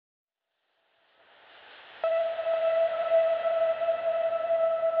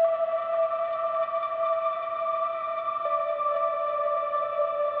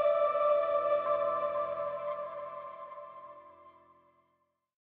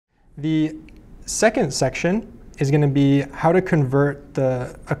The second section is going to be how to convert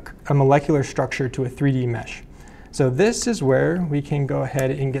a molecular structure to a 3D mesh. So this is where we can go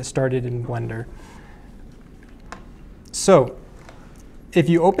ahead and get started in Blender. So if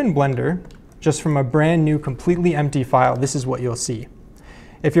you open Blender, just from a brand new, completely empty file, this is what you'll see.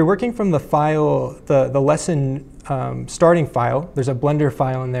 If you're working from the file, the lesson starting file, there's a Blender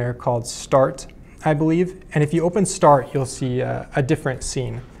file in there called start, I believe. And if you open start, you'll see a different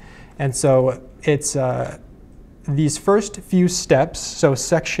scene. And so it's these first few steps, so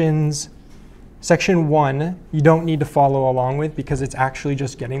section 1, you don't need to follow along with because it's actually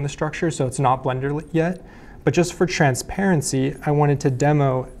just getting the structure, so it's not Blender yet. But just for transparency, I wanted to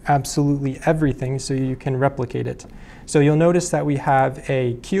demo absolutely everything so you can replicate it. So you'll notice that we have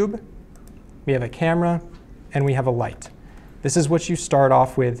a cube, we have a camera, and we have a light. This is what you start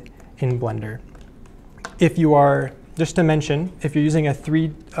off with in Blender. If you are, just to mention, if you're using a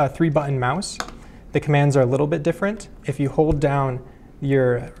three-button mouse, the commands are a little bit different. If you hold down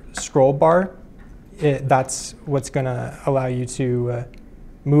your scroll bar, that's what's going to allow you to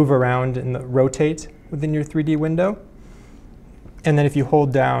move around and rotate within your 3D window. And then if you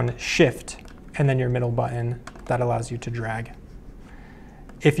hold down Shift and then your middle button, that allows you to drag.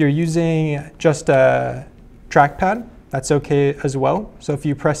 If you're using just a trackpad, that's okay as well. So if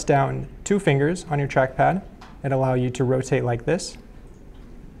you press down 2 fingers on your trackpad, it'll allow you to rotate like this.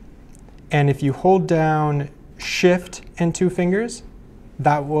 And if you hold down Shift and 2 fingers,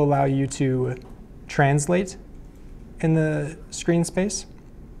 that will allow you to translate in the screen space.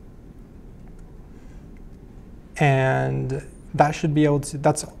 And that should be able to,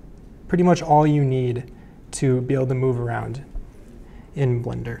 that's pretty much all you need to be able to move around in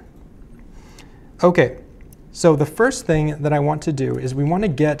Blender. Okay, so the first thing that I want to do is we want to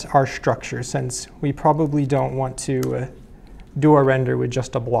get our structure, since we probably don't want to do our render with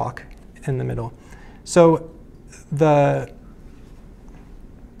just a block in the middle. So the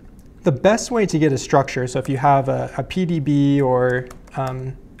best way to get a structure, so if you have a PDB or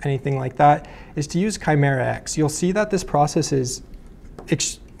anything like that, is to use ChimeraX. You'll see that this process is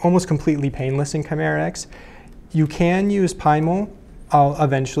almost completely painless in ChimeraX. You can use Pymol. I'll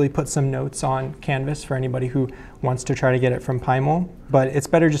eventually put some notes on Canvas for anybody who wants to try to get it from Pymol, but it's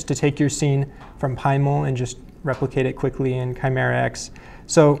better just to take your scene from Pymol and just replicate it quickly in ChimeraX.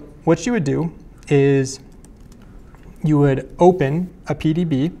 So what you would do is you would open a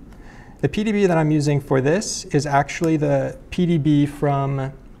PDB. The PDB that I'm using for this is actually the PDB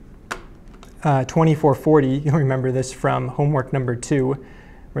from 2440. You'll remember this from homework number 2,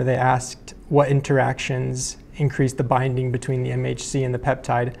 where they asked what interactions increase the binding between the MHC and the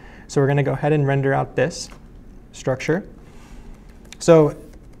peptide. So we're going to go ahead and render out this structure. So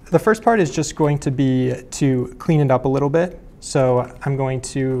the first part is just going to be to clean it up a little bit. So I'm going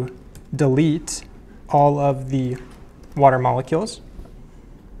to delete all of the water molecules.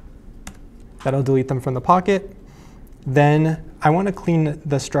 That'll delete them from the pocket. Then I want to clean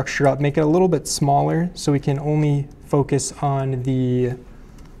the structure up, make it a little bit smaller so we can only focus on the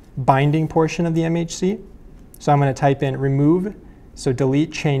binding portion of the MHC. So I'm going to type in remove, so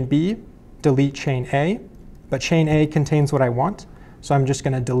delete chain B, delete chain A, but chain A contains what I want, so I'm just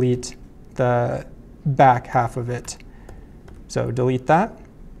going to delete the back half of it. So delete that.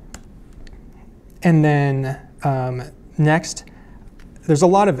 And then next, there's a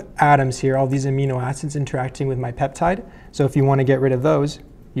lot of atoms here, all these amino acids interacting with my peptide. So if you want to get rid of those,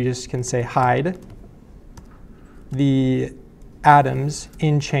 you just can say hide the atoms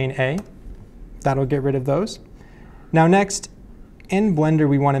in chain A. That'll get rid of those. Now next, in Blender,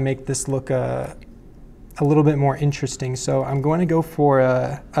 we want to make this look a little bit more interesting. So I'm going to go for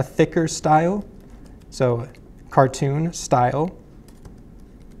a thicker style. So cartoon style,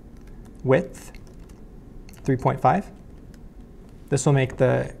 width 3.5. This will make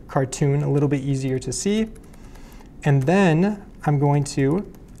the cartoon a little bit easier to see. And then I'm going to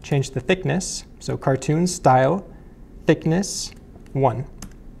change the thickness. So cartoon style, thickness 1.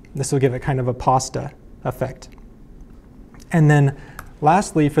 This will give it kind of a pasta effect. And then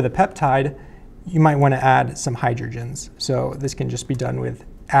lastly, for the peptide, you might want to add some hydrogens. So this can just be done with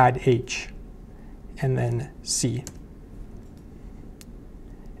add H and then C.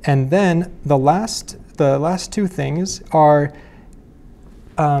 And then the last 2 things are,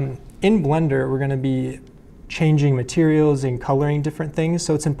 in Blender, we're going to be changing materials and coloring different things.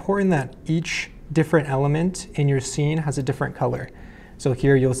 So it's important that each different element in your scene has a different color. So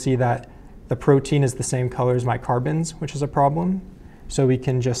here you'll see that the protein is the same color as my carbons, which is a problem. So we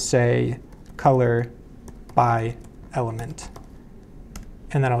can just say color by element.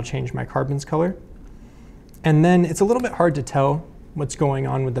 And then I'll change my carbons color. And then it's a little bit hard to tell what's going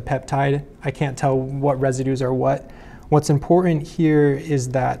on with the peptide. I can't tell what residues are what. What's important here is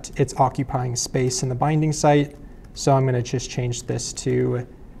that it's occupying space in the binding site. So I'm going to just change this to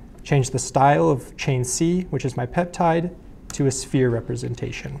change the style of chain C, which is my peptide, to a sphere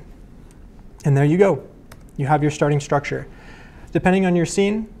representation. And there you go. You have your starting structure. Depending on your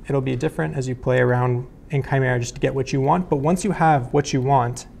scene, it'll be different as you play around in Chimera just to get what you want. But once you have what you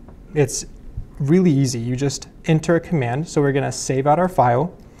want, it's really easy. You just enter a command. So we're going to save out our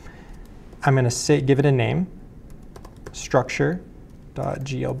file. I'm going to give it a name,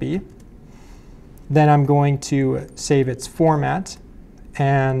 structure.glb. Then I'm going to save its format.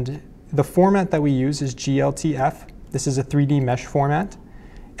 And the format that we use is GLTF. This is a 3D mesh format.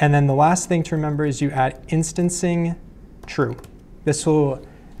 And then the last thing to remember is you add instancing true. This will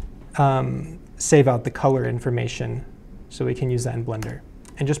save out the color information so we can use that in Blender.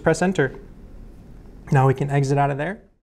 And just press enter. Now we can exit out of there.